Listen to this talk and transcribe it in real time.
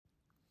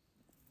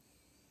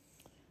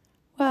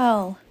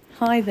Well,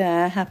 hi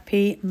there,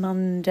 happy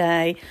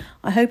Monday.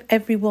 I hope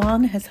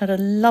everyone has had a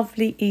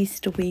lovely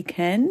Easter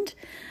weekend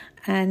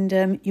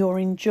and you're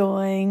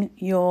enjoying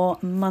your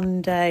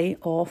Monday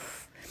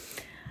off.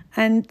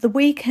 And the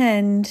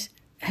weekend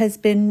has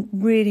been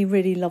really,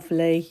 really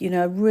lovely. You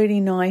know, a really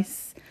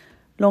nice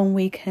long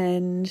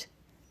weekend,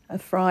 a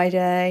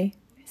Friday,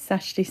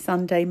 Saturday,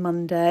 Sunday,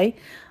 Monday.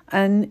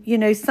 And, you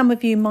know, some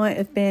of you might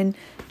have been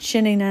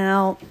chilling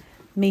out,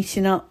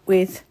 meeting up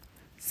with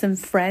some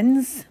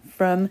friends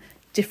from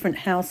different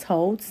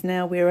households.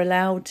 Now we're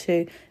allowed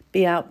to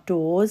be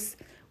outdoors,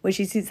 which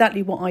is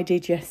exactly what I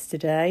did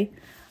yesterday.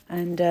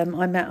 And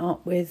I met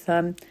up with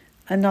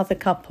another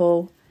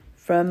couple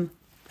from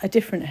a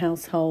different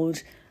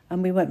household,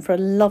 and we went for a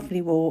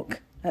lovely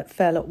walk at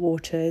Fairlock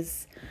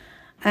Waters.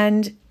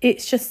 And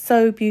it's just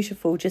so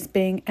beautiful just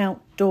being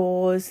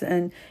outdoors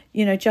and,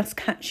 you know, just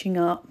catching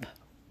up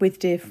with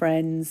dear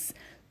friends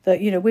that,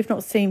 you know, we've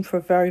not seen for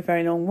a very,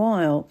 very long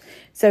while.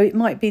 So it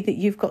might be that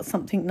you've got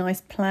something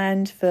nice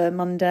planned for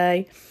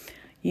Monday.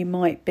 You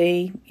might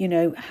be, you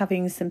know,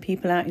 having some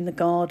people out in the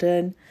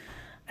garden.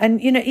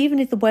 And, you know, even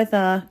if the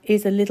weather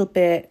is a little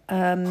bit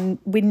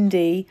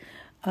windy,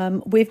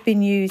 we've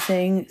been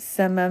using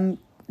some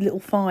little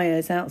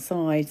fires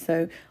outside.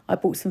 So I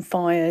bought some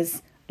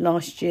fires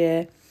last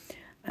year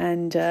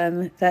and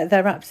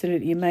they're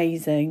absolutely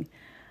amazing.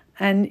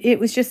 And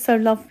it was just so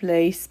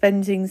lovely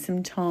spending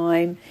some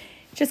time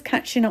just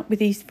catching up with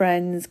these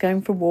friends,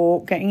 going for a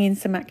walk, getting in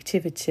some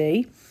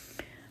activity.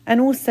 And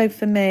also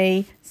for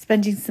me,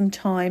 spending some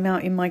time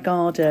out in my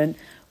garden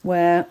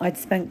where I'd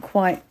spent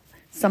quite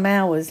some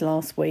hours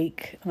last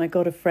week. I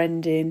got a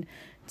friend in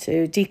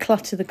to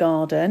declutter the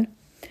garden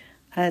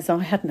as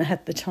I hadn't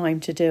had the time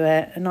to do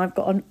it. And I've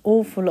got an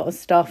awful lot of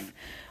stuff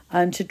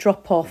to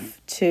drop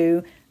off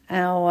to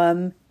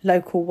our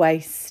local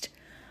waste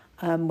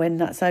when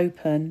that's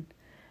open.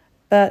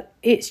 But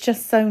it's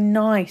just so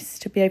nice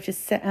to be able to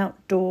sit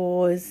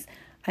outdoors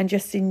and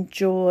just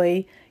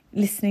enjoy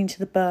listening to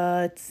the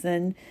birds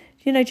and,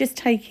 you know, just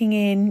taking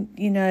in,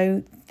 you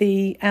know,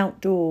 the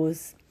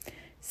outdoors.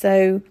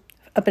 So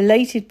a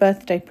belated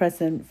birthday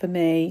present for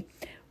me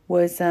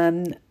was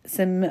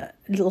some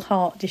little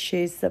heart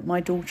dishes that my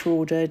daughter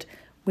ordered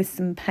with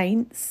some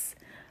paints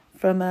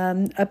from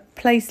a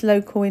place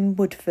local in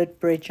Woodford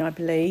Bridge, I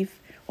believe,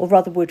 or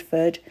rather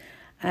Woodford.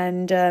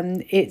 And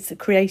it's a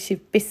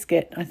creative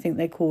biscuit, I think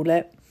they call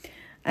it.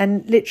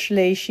 And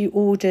literally she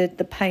ordered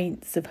the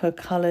paints of her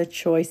colour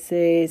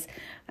choices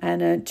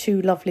and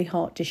 2 lovely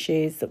heart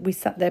dishes that we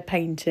sat there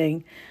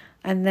painting.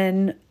 And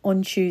then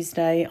on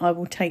Tuesday I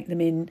will take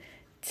them in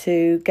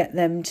to get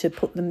them to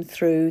put them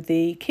through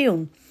the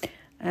kiln.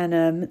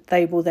 And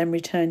they will then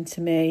return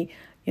to me,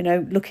 you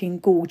know, looking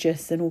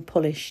gorgeous and all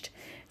polished.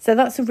 So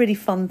that's a really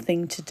fun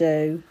thing to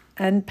do.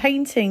 And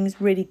painting's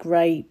really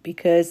great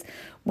because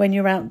when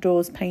you're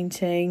outdoors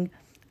painting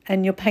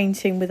and you're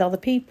painting with other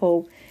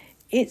people,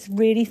 it's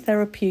really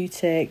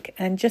therapeutic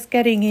and just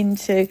getting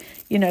into,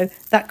 you know,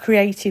 that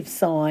creative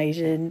side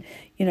and,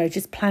 you know,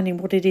 just planning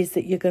what it is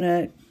that you're going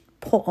to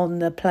put on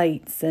the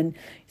plates and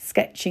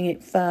sketching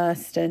it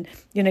first and,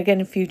 you know,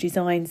 getting a few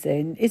designs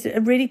in. It's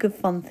a really good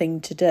fun thing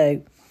to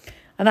do.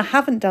 And I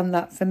haven't done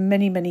that for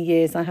many, many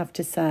years, I have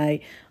to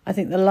say. I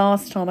think the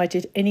last time I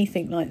did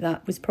anything like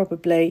that was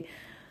probably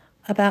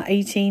about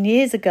 18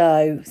 years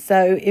ago.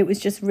 So it was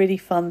just really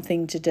fun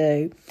thing to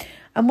do.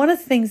 And one of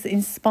the things that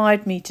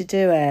inspired me to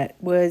do it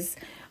was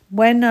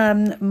when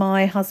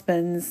my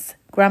husband's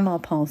grandma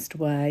passed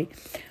away,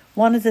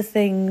 one of the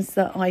things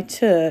that I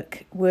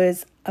took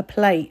was a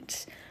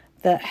plate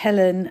that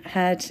Helen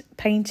had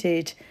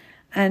painted.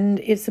 And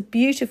it's a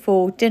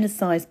beautiful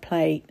dinner-sized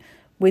plate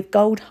with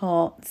gold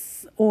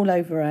hearts all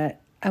over it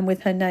and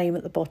with her name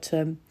at the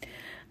bottom.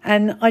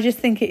 And I just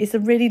think it is a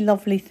really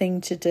lovely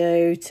thing to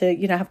do to,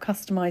 you know, have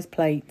customised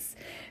plates.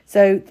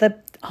 So the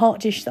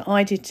heart dish that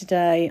I did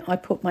today, I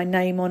put my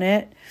name on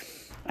it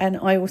and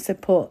I also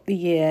put the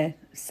year.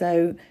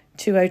 So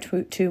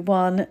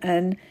 2021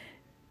 and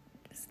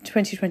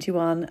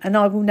 2021. And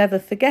I will never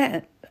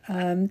forget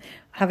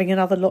having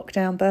another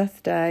lockdown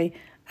birthday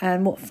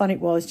and what fun it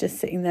was just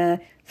sitting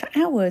there for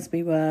hours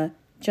we were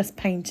just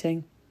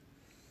painting.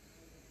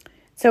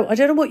 So I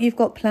don't know what you've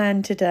got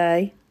planned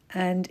today.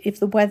 And if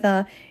the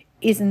weather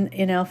isn't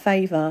in our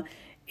favour,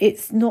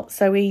 it's not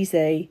so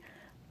easy.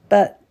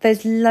 But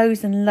there's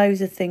loads and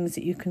loads of things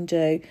that you can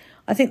do.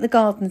 I think the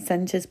garden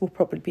centres will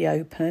probably be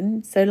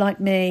open. So like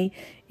me,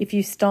 if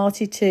you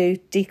started to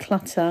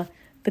declutter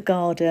the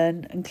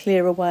garden and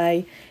clear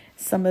away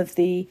some of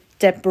the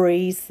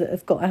debris that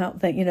have got out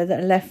there, you know, that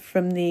are left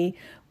from the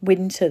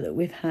winter that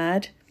we've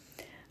had.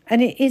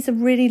 And it is a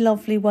really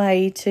lovely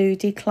way to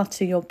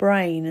declutter your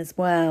brain as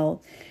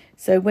well.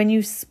 So when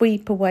you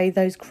sweep away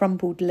those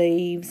crumbled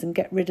leaves and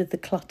get rid of the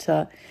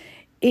clutter,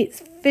 it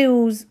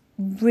feels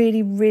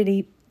really,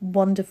 really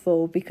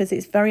wonderful because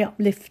it's very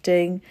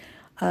uplifting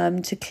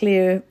to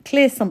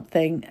clear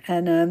something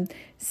and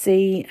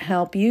see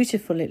how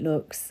beautiful it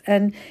looks.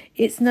 And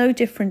it's no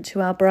different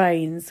to our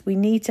brains. We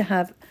need to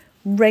have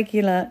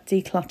regular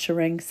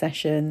decluttering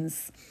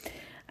sessions.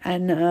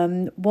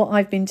 And what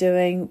I've been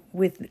doing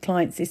with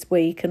clients this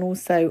week, and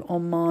also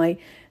on my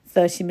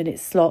 30-minute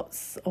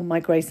slots on my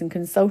Grace and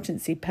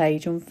Consultancy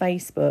page on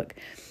Facebook,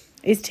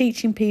 is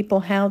teaching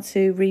people how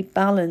to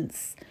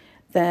rebalance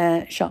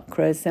their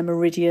chakras, their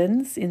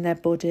meridians in their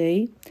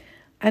body,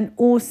 and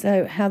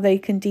also how they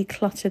can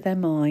declutter their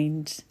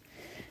mind.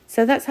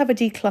 So let's have a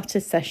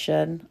declutter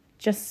session,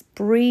 just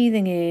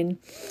breathing in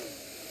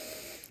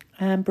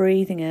and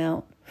breathing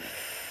out,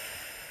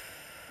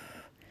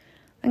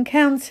 and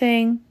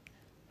counting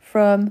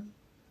from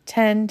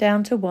 10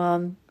 down to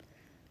 1.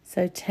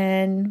 So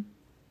 10,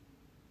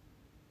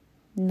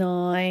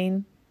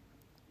 9,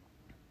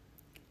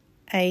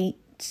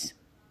 8,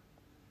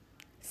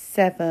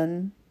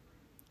 7,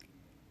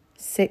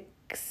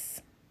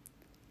 6,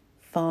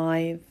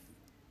 5,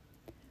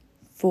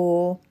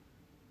 4,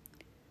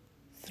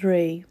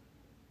 3,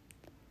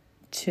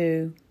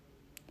 2,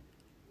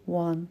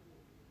 1.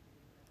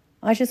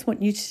 I just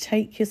want you to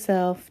take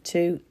yourself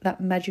to that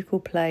magical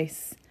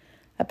place,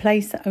 a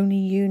place that only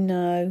you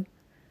know,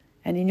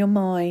 and in your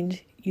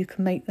mind you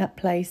can make that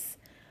place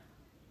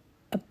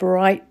a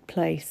bright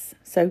place.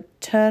 So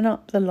turn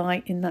up the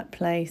light in that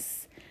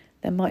place.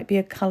 There might be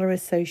a colour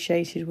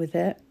associated with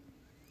it,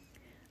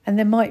 and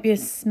there might be a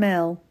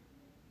smell,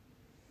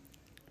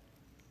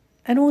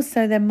 and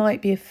also there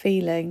might be a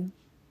feeling.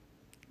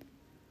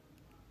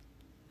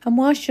 And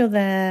whilst you're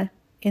there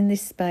in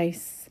this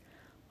space,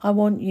 I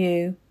want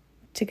you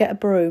to get a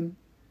broom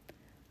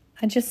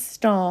and just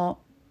start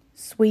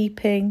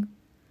sweeping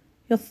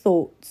your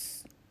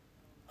thoughts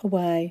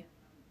away.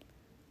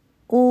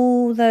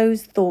 All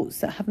those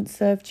thoughts that haven't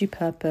served you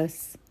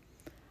purpose,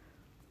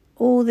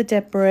 all the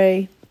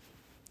debris,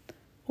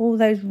 all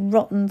those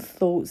rotten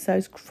thoughts,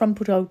 those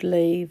crumpled old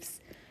leaves,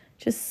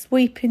 just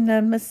sweeping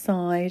them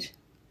aside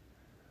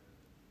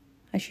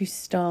as you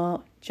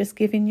start, just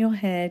giving your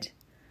head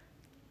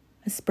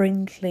a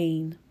spring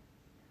clean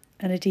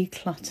and a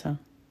declutter.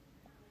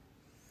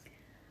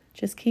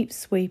 Just keep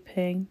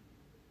sweeping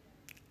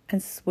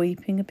and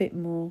sweeping a bit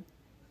more.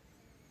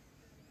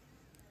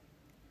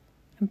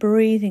 And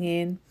breathing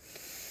in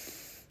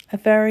a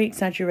very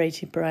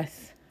exaggerated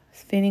breath,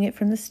 feeling it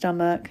from the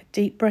stomach,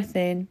 deep breath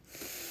in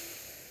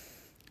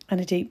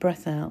and a deep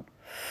breath out.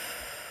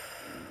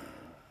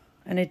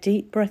 And a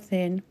deep breath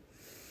in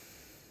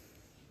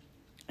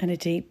and a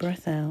deep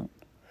breath out.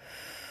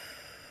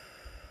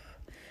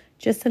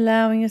 Just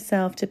allowing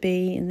yourself to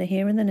be in the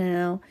here and the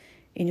now,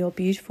 in your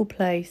beautiful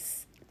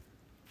place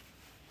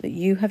that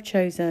you have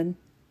chosen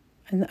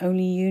and that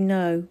only you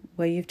know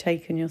where you've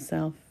taken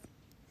yourself.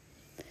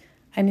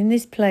 And in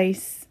this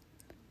place,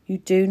 you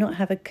do not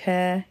have a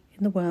care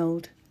in the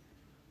world.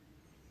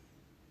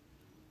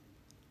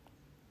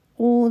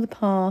 All the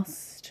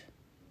past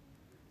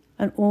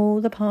and all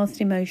the past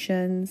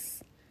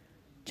emotions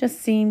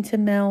just seem to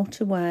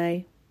melt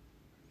away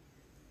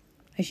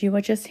as you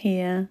are just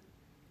here,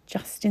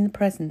 just in the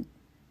present,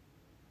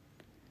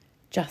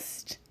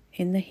 just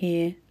in the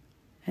here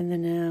and the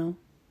now.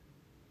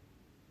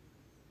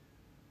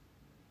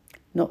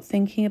 Not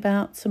thinking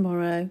about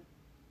tomorrow,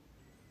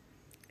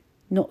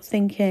 not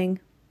thinking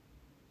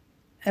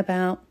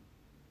about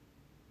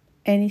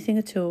anything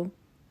at all,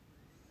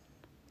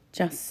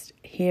 just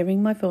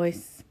hearing my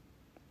voice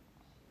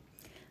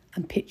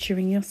and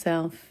picturing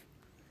yourself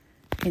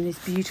in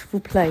this beautiful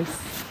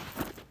place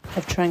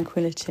of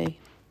tranquility.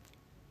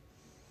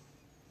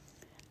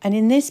 And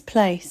in this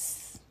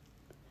place,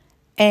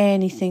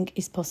 anything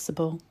is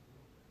possible.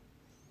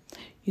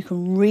 You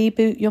can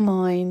reboot your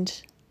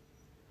mind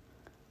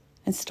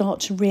and start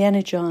to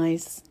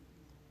re-energize.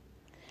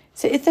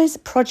 So if there's a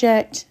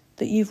project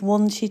that you've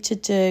wanted to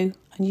do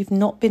and you've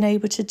not been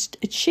able to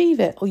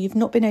achieve it, or you've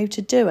not been able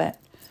to do it,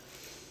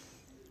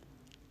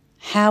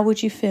 how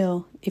would you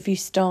feel if you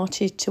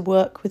started to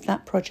work with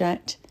that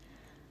project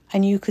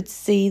and you could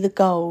see the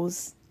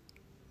goals?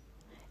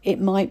 It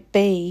might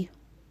be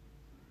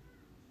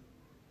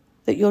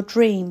that your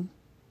dream,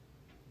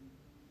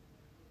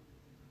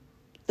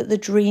 that the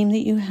dream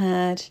that you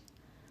had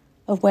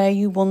of where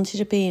you wanted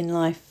to be in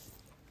life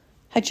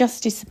had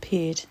just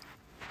disappeared.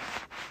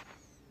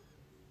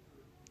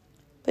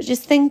 But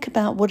just think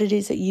about what it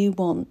is that you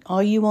want.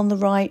 Are you on the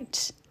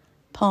right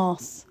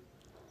path?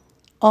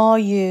 Are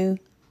you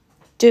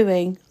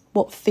doing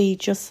what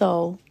feeds your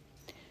soul?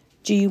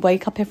 Do you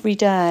wake up every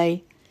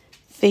day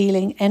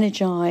feeling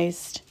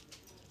energized,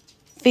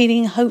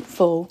 feeling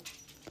hopeful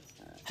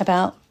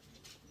about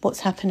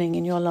what's happening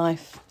in your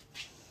life?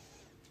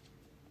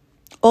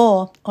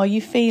 Or are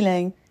you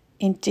feeling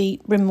in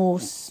deep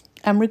remorse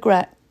and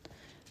regret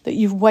that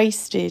you've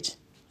wasted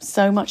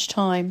so much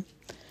time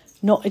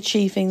not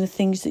achieving the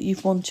things that you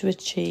want to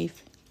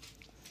achieve?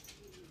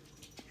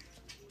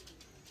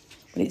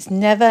 But it's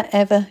never,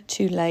 ever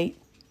too late.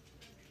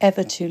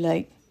 Ever too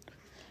late.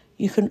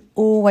 You can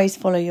always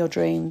follow your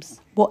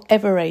dreams,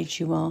 whatever age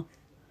you are.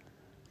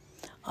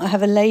 I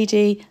have a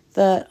lady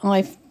that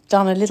I've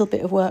done a little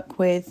bit of work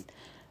with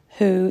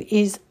who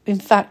is, in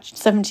fact,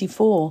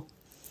 74,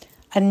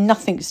 and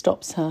nothing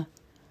stops her.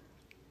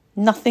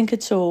 Nothing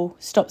at all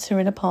stops her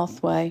in a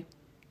pathway.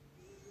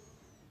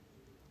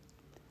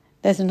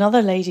 There's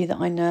another lady that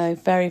I know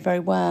very, very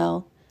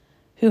well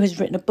who has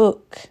written a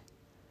book,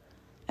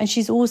 and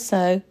she's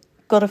also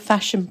got a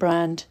fashion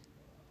brand,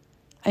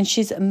 and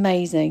she's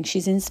amazing.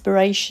 She's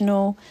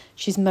inspirational,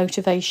 she's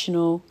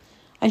motivational,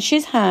 and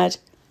she's had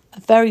a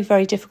very,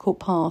 very difficult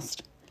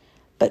past,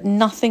 but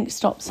nothing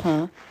stops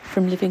her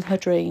from living her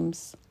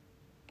dreams.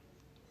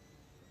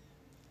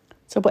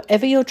 So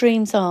whatever your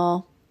dreams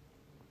are,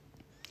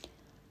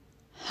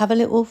 have a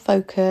little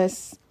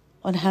focus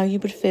on how you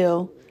would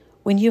feel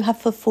when you have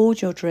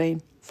fulfilled your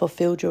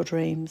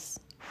dreams.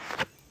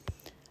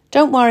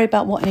 Don't worry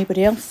about what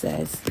anybody else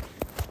says.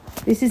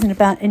 This isn't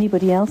about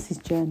anybody else's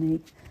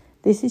journey.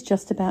 This is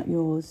just about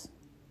yours.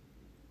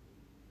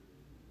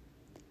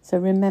 So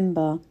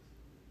remember,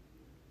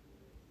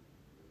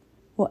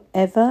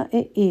 whatever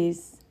it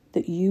is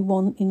that you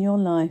want in your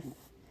life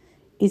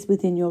is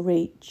within your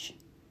reach.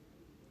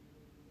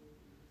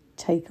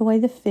 Take away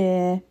the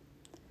fear,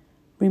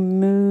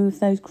 remove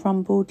those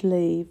crumbled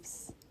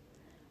leaves,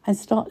 and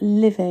start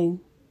living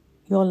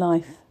your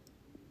life.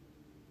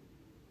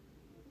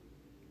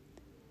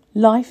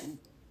 Life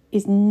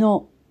is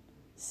not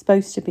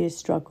supposed to be a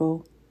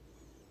struggle.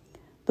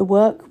 The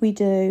work we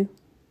do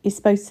is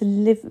supposed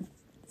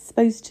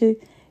to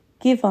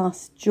give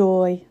us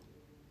joy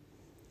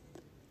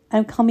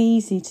and come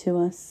easy to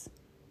us.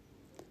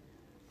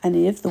 And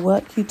if the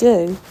work you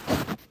do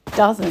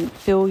doesn't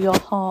fill your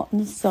heart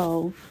and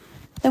soul,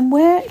 then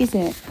where is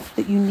it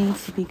that you need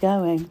to be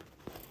going?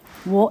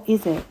 What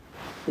is it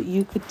that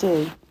you could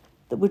do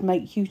that would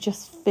make you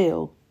just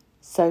feel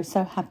so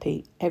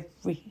happy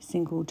every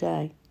single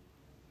day?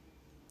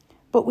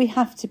 But we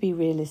have to be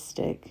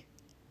realistic.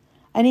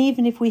 And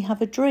even if we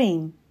have a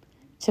dream,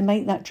 to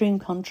make that dream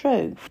come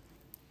true,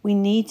 we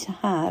need to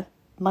have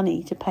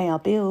money to pay our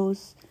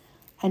bills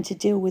and to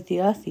deal with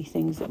the earthly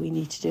things that we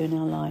need to do in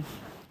our life.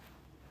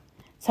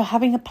 So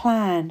having a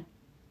plan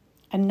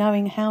and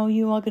knowing how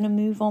you are going to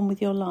move on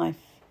with your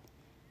life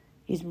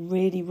is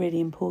really,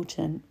 really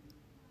important.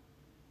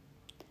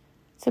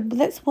 So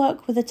let's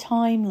work with a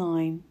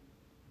timeline.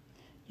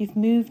 You've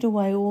moved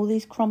away all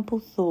these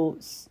crumpled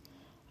thoughts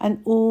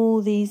and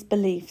all these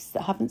beliefs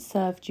that haven't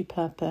served you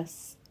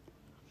purpose.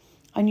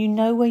 And you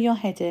know where you're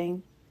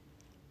heading,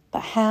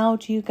 but how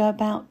do you go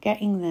about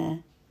getting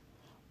there?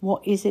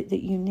 What is it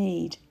that you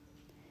need?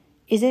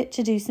 Is it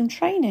to do some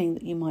training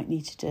that you might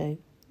need to do?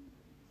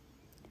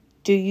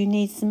 Do you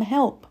need some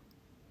help?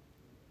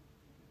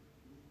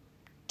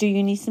 Do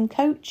you need some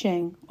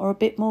coaching or a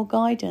bit more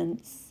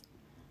guidance?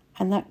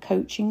 And that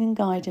coaching and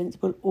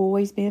guidance will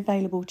always be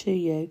available to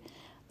you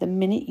the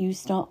minute you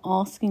start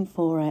asking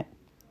for it.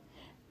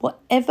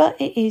 Whatever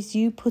it is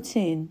you put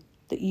in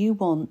that you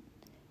want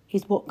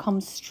is what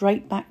comes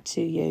straight back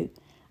to you.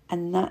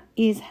 And that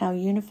is how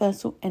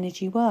universal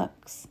energy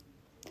works.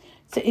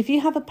 So if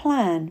you have a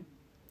plan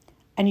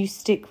and you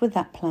stick with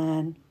that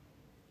plan,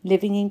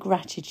 living in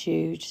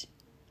gratitude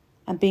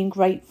and being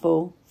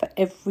grateful for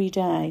every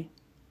day,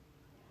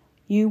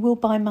 you will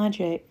by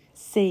magic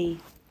see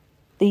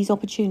these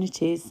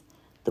opportunities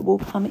that will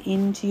come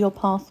into your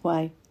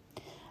pathway.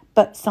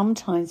 But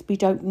sometimes we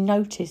don't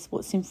notice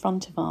what's in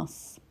front of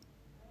us.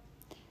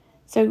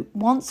 So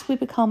once we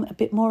become a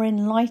bit more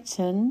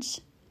enlightened,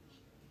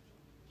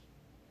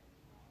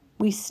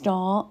 we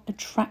start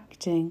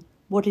attracting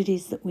what it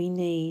is that we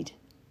need.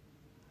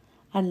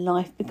 And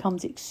life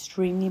becomes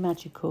extremely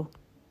magical.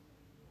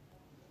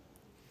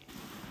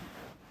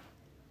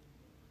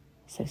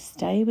 So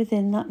stay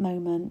within that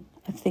moment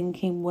of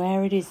thinking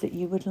where it is that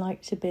you would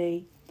like to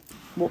be,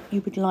 what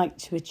you would like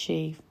to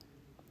achieve.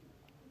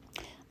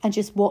 And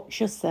just watch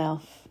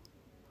yourself.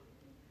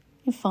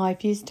 In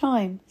 5 years'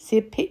 time, see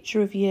a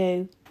picture of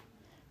you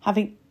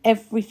having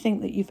everything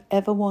that you've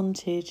ever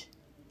wanted.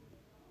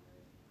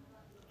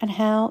 And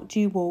how do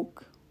you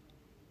walk?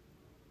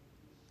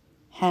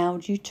 How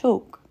do you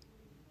talk?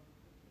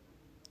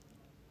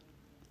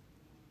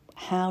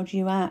 How do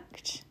you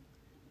act?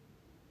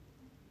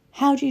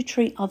 How do you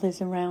treat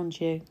others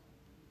around you?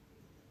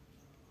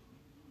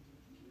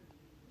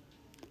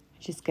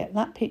 Just get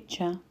that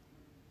picture.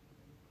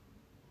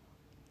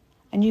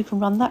 And you can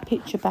run that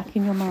picture back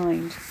in your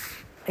mind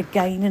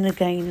again and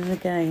again and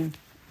again.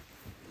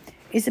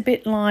 It's a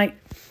bit like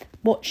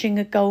watching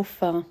a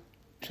golfer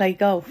play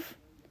golf.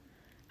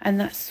 And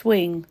that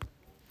swing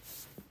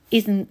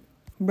isn't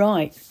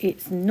right.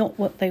 It's not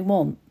what they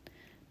want.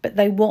 But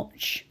they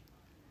watch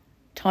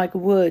Tiger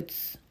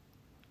Woods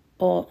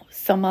or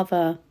some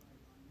other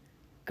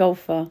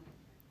golfer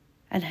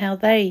and how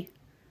they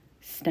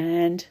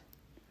stand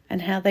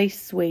and how they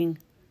swing.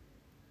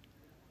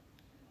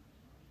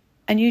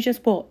 And you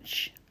just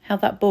watch how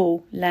that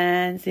ball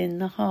lands in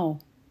the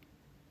hole.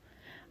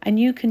 And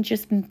you can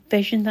just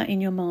envision that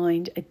in your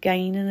mind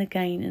again and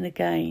again and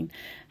again,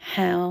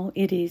 how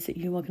it is that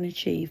you are going to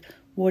achieve,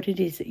 what it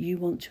is that you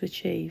want to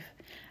achieve,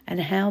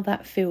 and how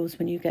that feels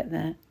when you get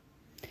there.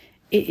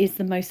 It is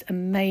the most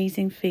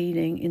amazing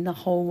feeling in the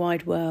whole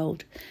wide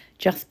world,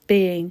 just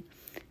being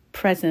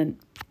present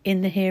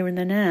in the here and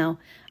the now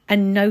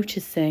and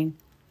noticing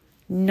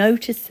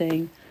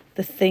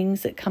the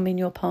things that come in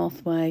your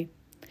pathway,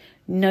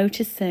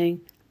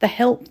 noticing the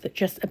help that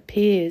just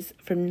appears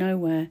from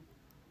nowhere.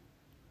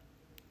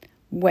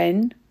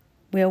 When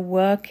we are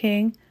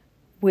working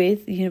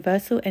with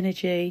universal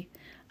energy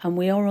and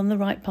we are on the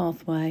right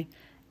pathway,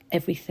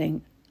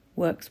 everything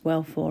works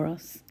well for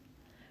us.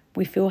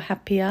 We feel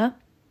happier,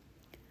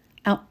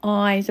 our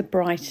eyes are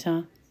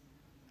brighter,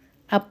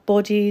 our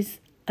bodies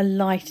are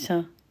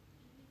lighter,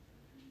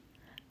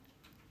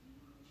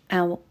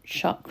 our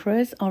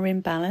chakras are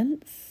in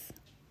balance,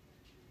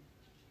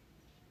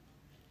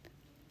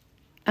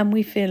 and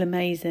we feel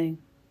amazing.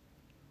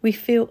 We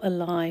feel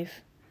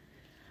alive.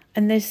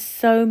 And there's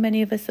so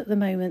many of us at the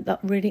moment that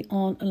really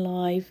aren't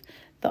alive,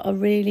 that are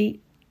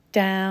really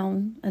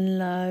down and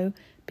low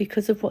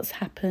because of what's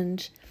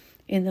happened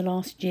in the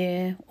last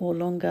year or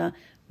longer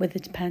with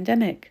the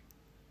pandemic.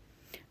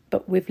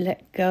 But we've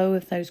let go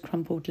of those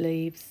crumpled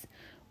leaves.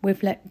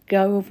 We've let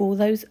go of all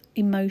those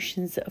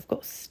emotions that have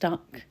got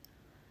stuck.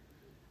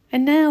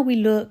 And now we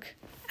look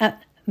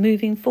at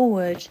moving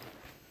forward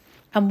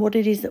and what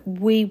it is that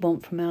we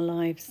want from our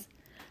lives.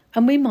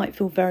 And we might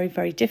feel very,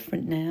 very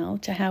different now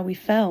to how we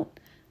felt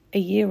a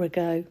year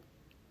ago.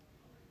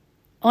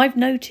 I've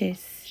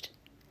noticed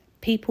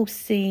people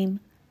seem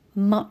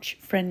much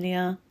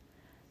friendlier.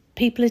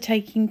 People are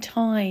taking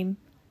time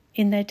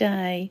in their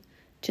day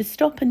to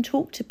stop and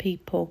talk to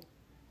people.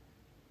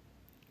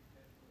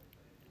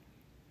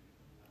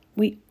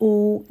 We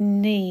all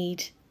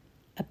need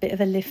a bit of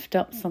a lift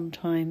up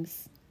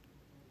sometimes.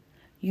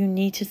 You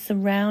need to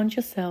surround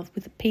yourself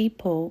with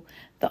people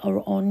that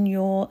are on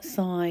your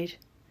side.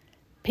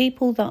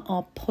 People that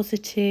are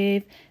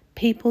positive,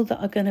 people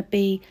that are going to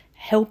be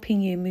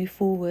helping you move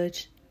forward.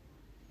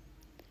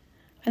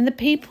 And the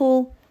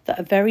people that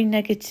are very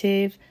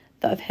negative,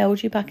 that have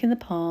held you back in the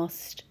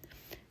past,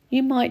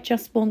 you might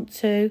just want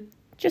to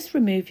just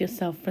remove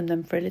yourself from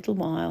them for a little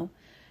while,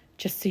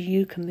 just so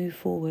you can move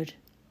forward.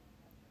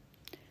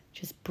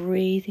 Just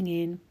breathing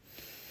in,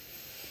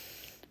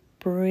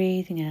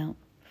 breathing out.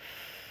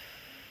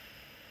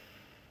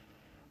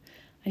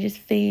 And just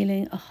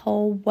feeling a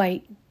whole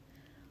weight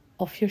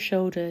off your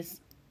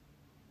shoulders.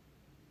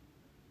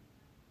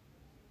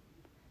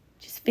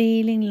 Just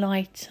feeling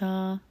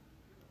lighter,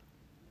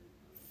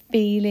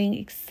 feeling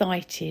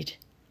excited,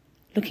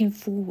 looking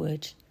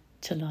forward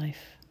to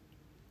life,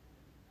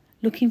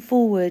 looking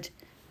forward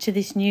to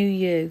this new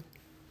you.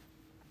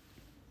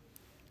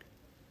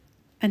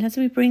 And as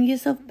we bring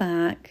yourself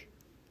back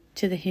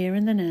to the here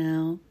and the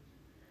now,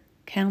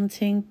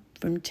 counting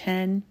from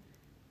 10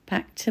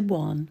 back to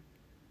 1,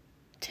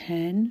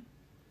 10,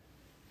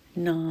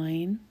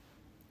 9,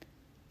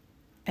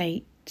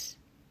 8,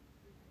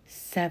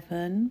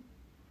 7,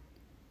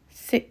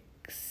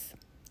 6,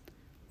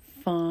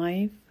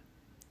 5,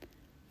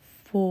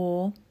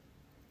 4,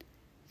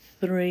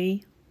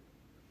 3,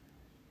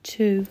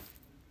 2,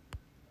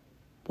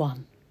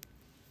 1.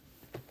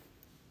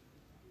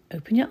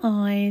 Open your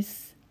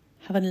eyes,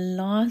 have a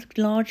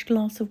large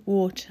glass of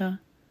water,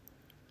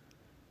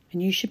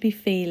 and you should be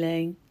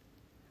feeling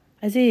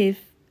as if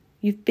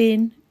you've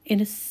been in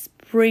a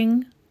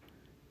spring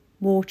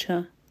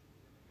water,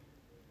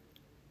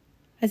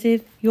 as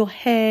if your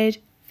head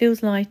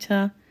feels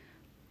lighter,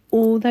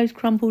 all those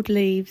crumpled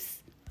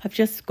leaves have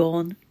just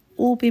gone,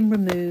 all been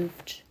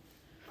removed,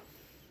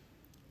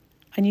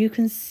 and you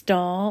can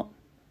start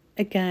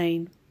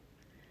again.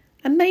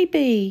 And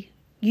maybe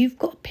you've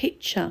got a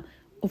picture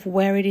of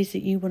where it is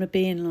that you want to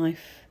be in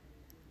life,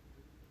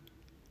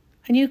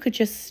 and you could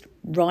just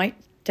write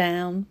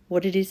down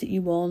what it is that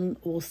you want,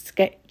 or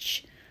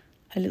sketch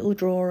a little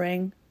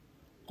drawing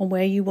on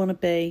where you want to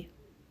be,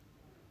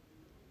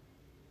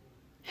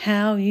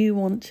 how you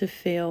want to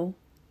feel,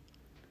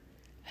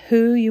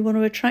 who you want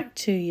to attract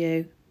to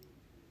you,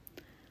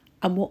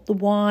 and what the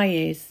why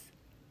is.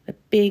 The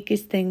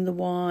biggest thing, the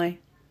why.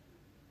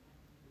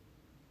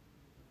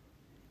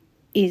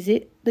 Is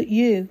it that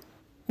you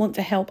want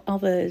to help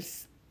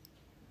others?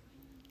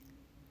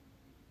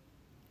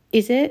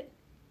 Is it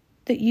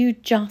that you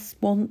just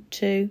want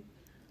to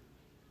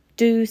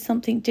do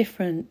something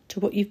different to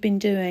what you've been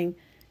doing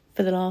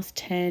for the last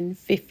 10,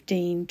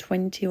 15,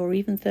 20 or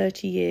even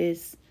 30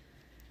 years?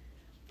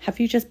 Have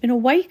you just been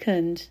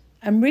awakened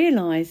and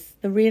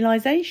realised the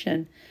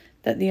realisation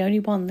that the only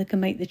one that can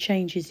make the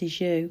changes is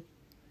you?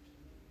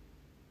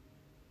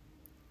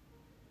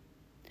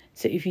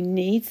 So if you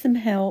need some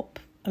help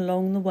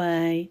along the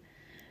way,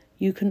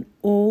 you can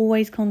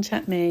always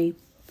contact me,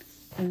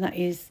 and that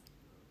is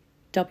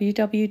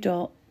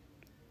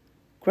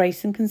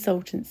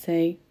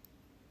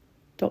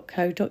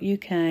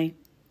www.graysonconsultancy.co.uk,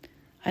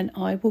 and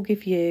I will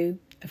give you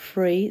a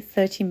free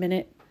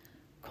 30-minute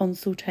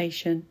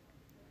consultation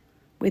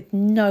with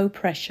no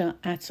pressure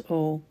at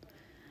all.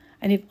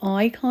 And if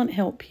I can't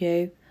help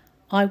you,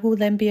 I will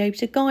then be able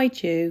to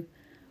guide you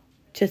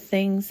to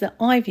things that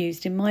I've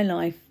used in my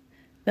life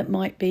that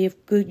might be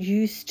of good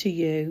use to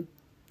you.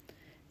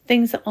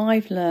 Things that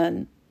I've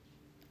learned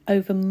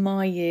over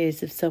my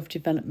years of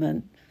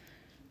self-development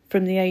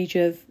from the age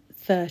of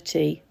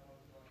 30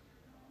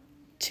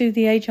 to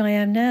the age I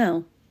am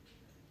now.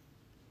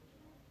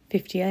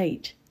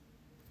 58.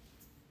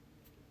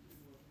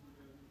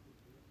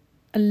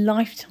 A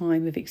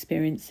lifetime of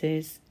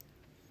experiences.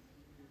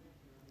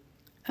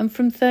 And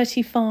from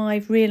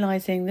 35,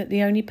 realising that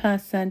the only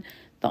person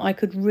that I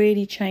could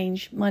really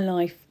change my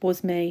life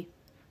was me.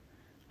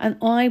 And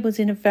I was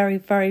in a very,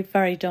 very,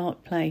 very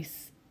dark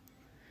place.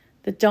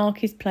 The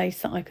darkest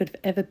place that I could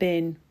have ever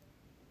been.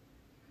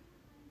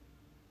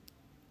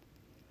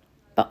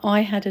 But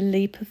I had a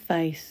leap of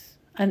faith,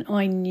 and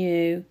I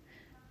knew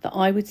that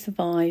I would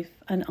survive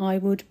and I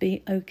would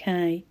be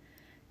okay,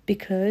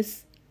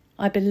 because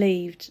I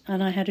believed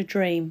and I had a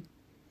dream.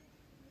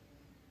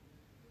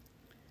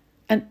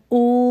 And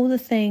all the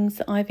things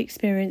that I've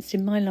experienced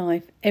in my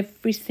life,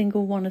 every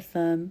single one of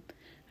them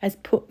has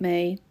put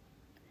me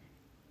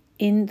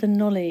in the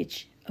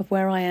knowledge of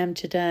where I am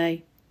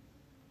today.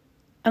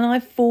 And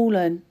I've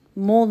fallen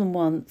more than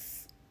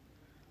once.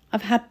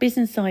 I've had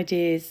business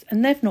ideas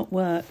and they've not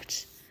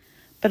worked,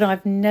 but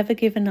I've never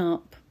given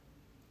up.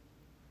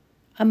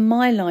 And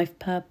my life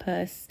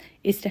purpose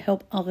is to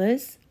help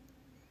others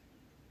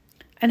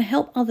and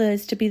help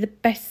others to be the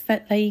best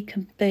that they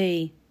can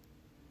be.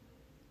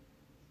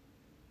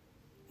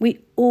 We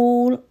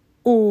all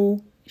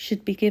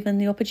should be given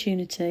the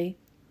opportunity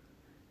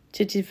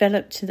to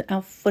develop to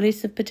our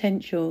fullest of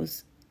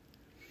potentials.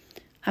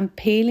 And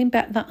peeling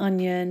back that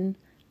onion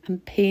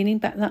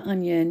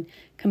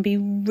can be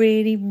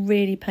really,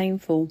 really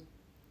painful.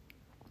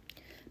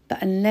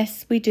 But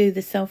unless we do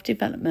the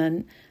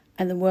self-development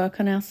and the work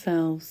on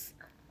ourselves,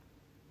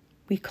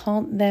 we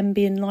can't then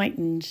be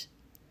enlightened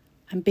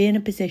and be in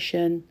a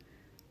position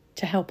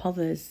to help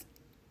others.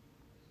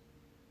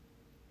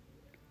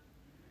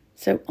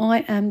 So I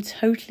am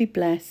totally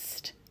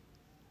blessed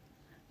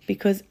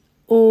because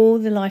all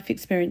the life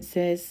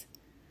experiences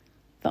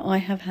that I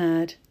have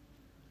had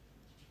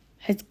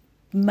has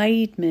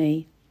made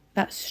me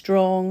that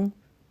strong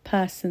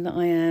person that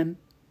I am.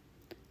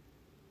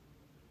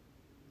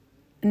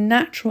 A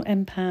natural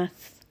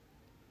empath,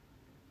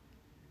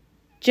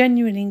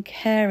 genuinely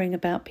caring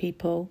about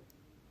people,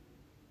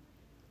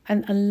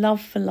 and a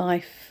love for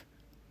life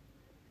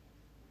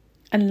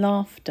and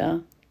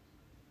laughter.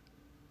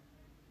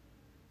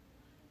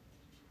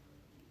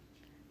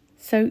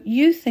 So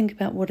you think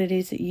about what it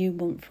is that you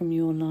want from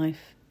your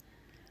life.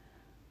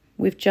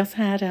 We've just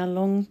had our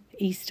long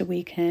Easter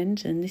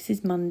weekend and this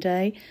is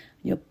Monday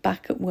and you're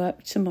back at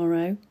work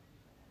tomorrow.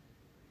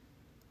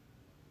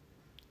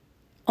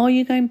 Are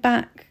you going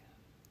back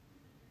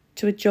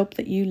to a job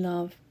that you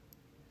love?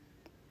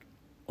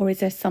 Or is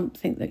there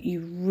something that you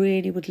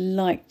really would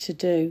like to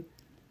do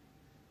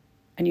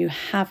and you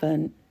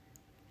haven't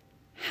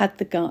had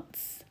the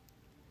guts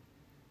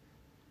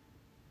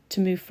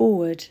to move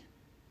forward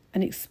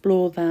and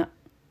explore that?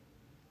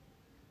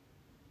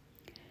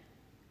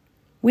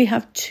 We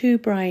have two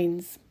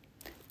brains.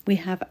 We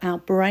have our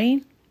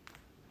brain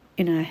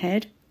in our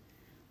head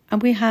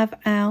and we have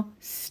our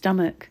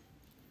stomach,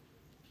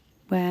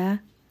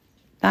 where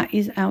that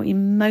is our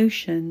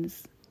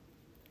emotions.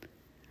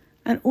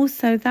 And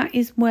also that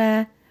is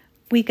where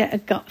we get a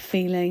gut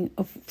feeling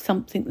of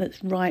something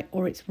that's right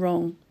or it's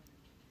wrong.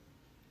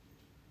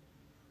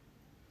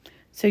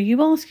 So you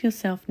ask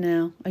yourself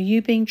now, are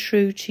you being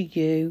true to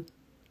you?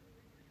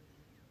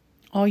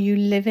 Are you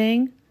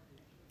living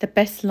the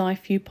best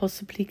life you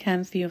possibly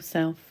can for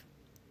yourself?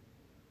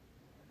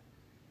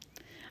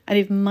 And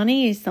if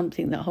money is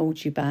something that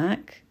holds you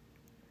back,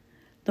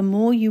 the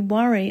more you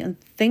worry and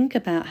think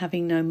about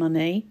having no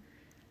money,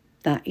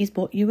 that is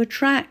what you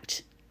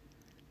attract.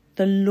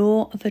 The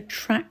law of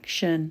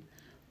attraction.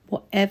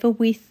 Whatever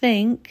we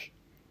think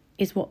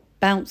is what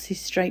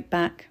bounces straight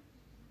back.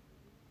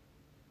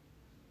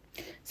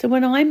 So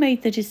when I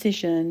made the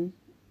decision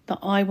that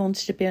I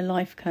wanted to be a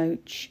life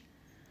coach,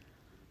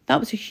 that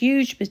was a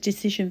huge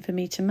decision for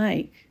me to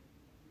make.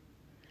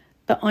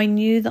 But I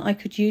knew that I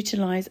could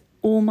utilise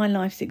all my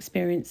life's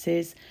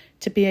experiences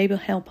to be able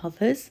to help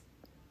others.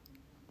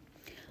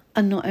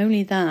 And not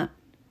only that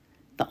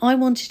I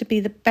wanted to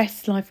be the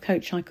best life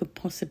coach I could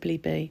possibly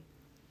be.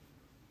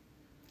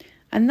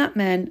 And that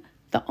meant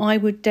that I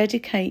would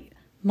dedicate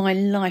my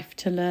life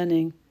to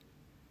learning.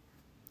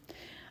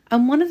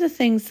 And one of the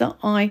things that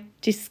I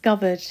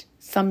discovered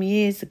some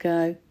years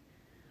ago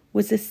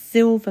was the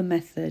Silver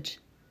Method.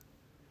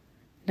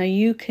 Now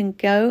you can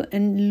go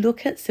and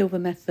look at Silver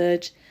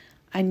Method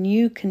and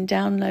you can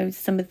download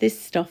some of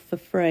this stuff for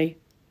free.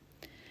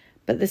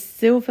 But the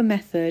Silver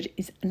Method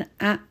is an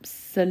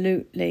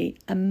absolutely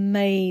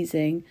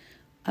amazing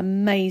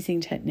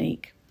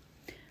technique.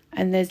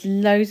 And there's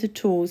loads of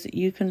tools that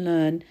you can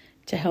learn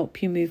to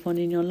help you move on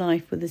in your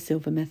life with the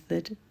Silver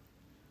Method.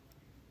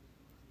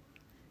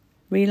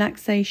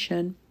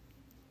 Relaxation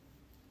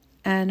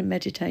and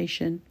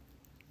meditation.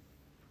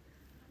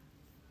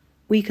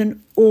 We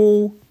can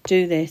all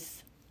do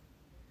this.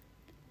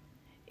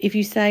 If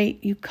you say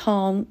you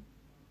can't,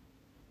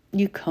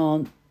 you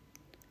can't.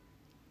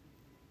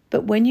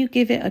 But when you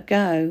give it a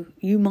go,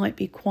 you might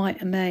be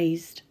quite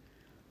amazed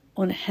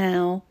on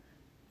how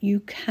you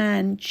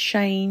can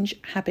change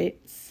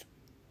habits.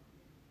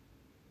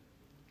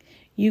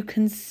 You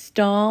can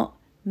start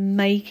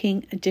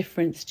making a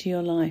difference to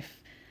your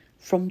life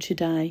from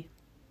today.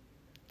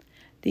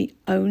 The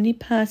only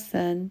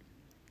person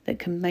that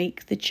can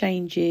make the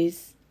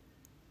changes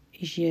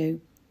is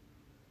you.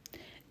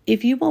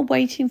 If you are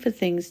waiting for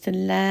things to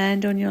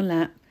land on your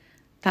lap,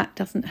 that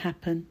doesn't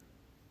happen.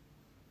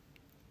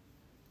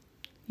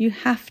 You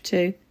have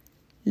to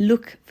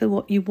look for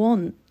what you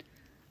want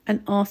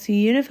and ask the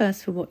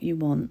universe for what you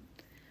want.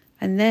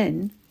 And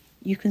then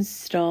you can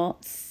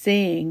start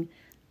seeing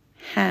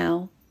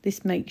how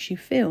this makes you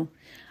feel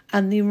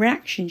and the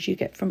reactions you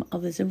get from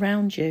others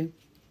around you.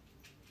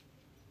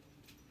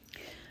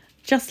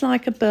 Just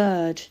like a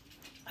bird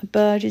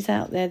is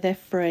out there, they're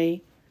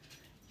free.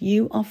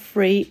 You are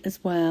free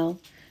as well.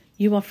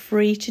 You are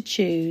free to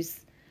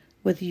choose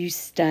whether you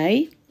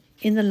stay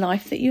in the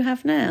life that you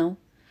have now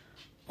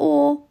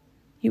or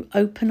you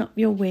open up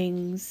your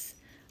wings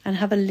and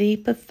have a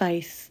leap of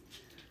faith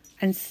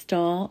and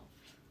start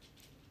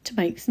to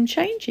make some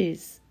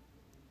changes.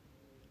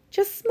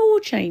 Just small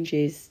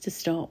changes to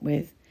start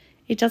with.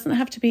 It doesn't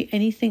have to be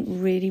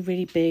anything really,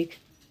 really big.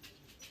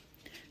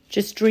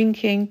 Just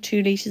drinking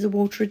 2 litres of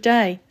water a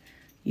day,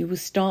 you will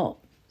start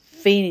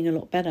feeling a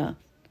lot better.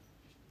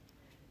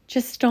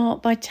 Just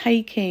start by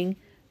taking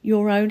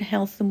your own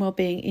health and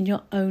well-being in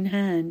your own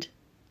hand.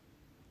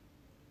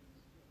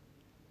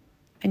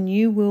 And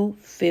you will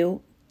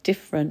feel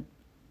different.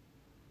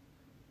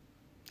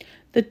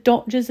 The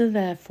doctors are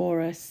there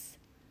for us.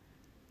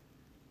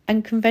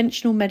 And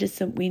conventional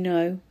medicine, we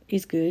know,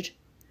 is good.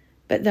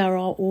 But there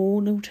are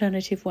all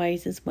alternative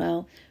ways as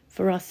well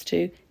for us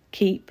to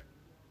keep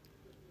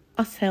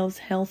ourselves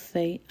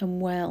healthy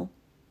and well.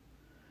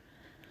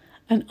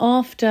 And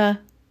after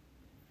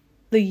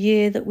the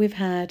year that we've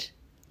had,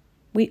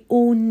 we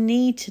all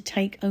need to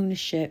take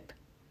ownership.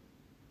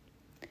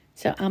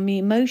 So our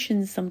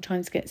emotions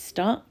sometimes get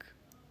stuck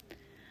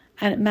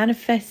and it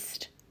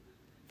manifests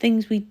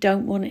things we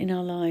don't want in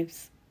our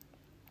lives.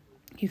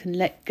 You can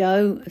let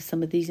go of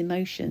some of these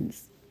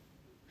emotions,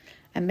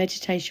 and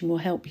meditation will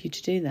help you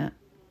to do that.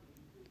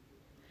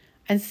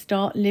 And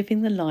start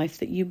living the life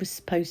that you were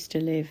supposed to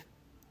live.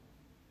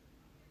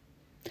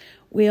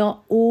 We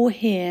are all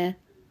here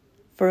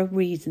for a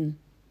reason,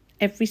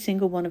 every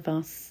single one of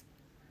us.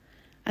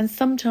 And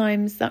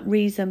sometimes that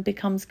reason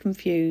becomes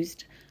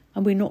confused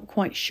and we're not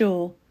quite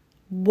sure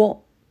what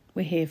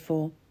we're here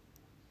for.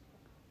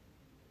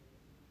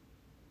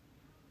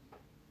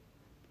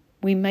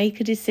 We make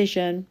a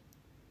decision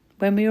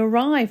when we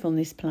arrive on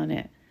this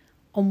planet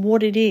on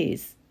what it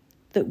is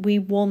that we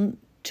want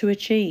to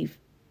achieve.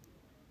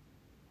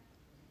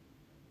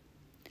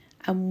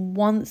 And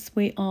once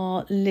we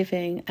are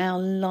living our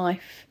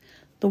life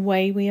the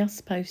way we are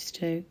supposed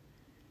to,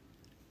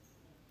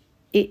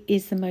 it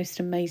is the most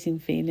amazing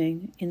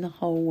feeling in the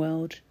whole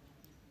world.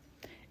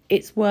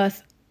 It's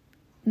worth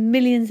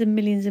millions and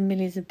millions and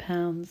millions of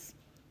pounds.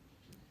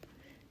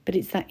 But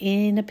it's that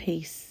inner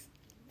peace,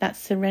 that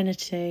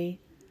serenity,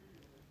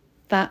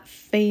 that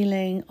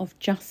feeling of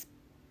just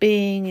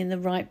being in the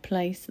right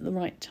place at the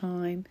right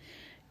time,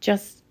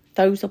 just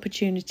those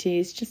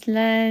opportunities, just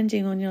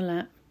landing on your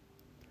lap.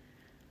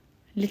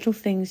 Little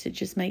things that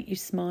just make you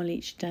smile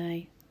each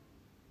day.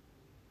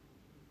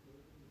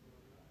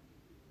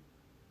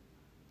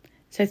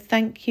 So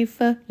thank you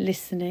for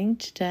listening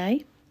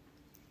today.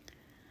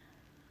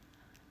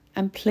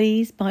 And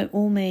please, by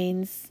all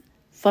means,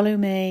 follow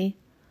me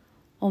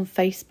on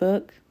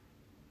Facebook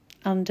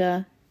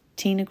under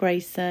Tina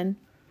Grayson.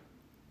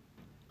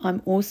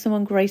 I'm also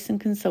on Grayson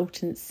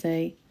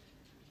Consultancy,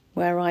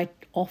 where I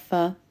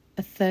offer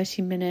a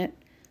 30-minute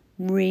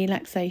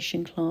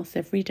relaxation class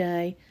every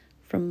day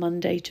from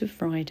Monday to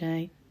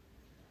Friday,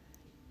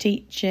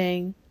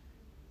 teaching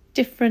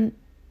different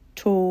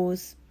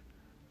tools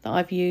that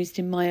I've used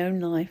in my own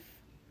life,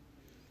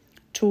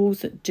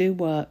 tools that do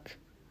work,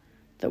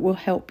 that will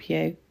help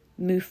you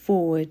move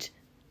forward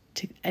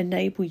to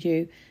enable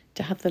you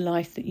to have the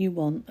life that you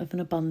want of an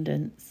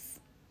abundance.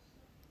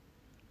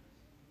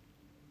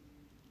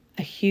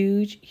 A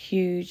huge,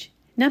 huge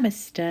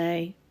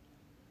namaste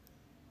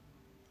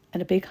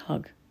and a big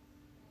hug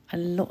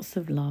and lots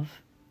of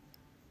love.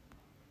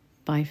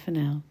 Bye for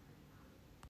now.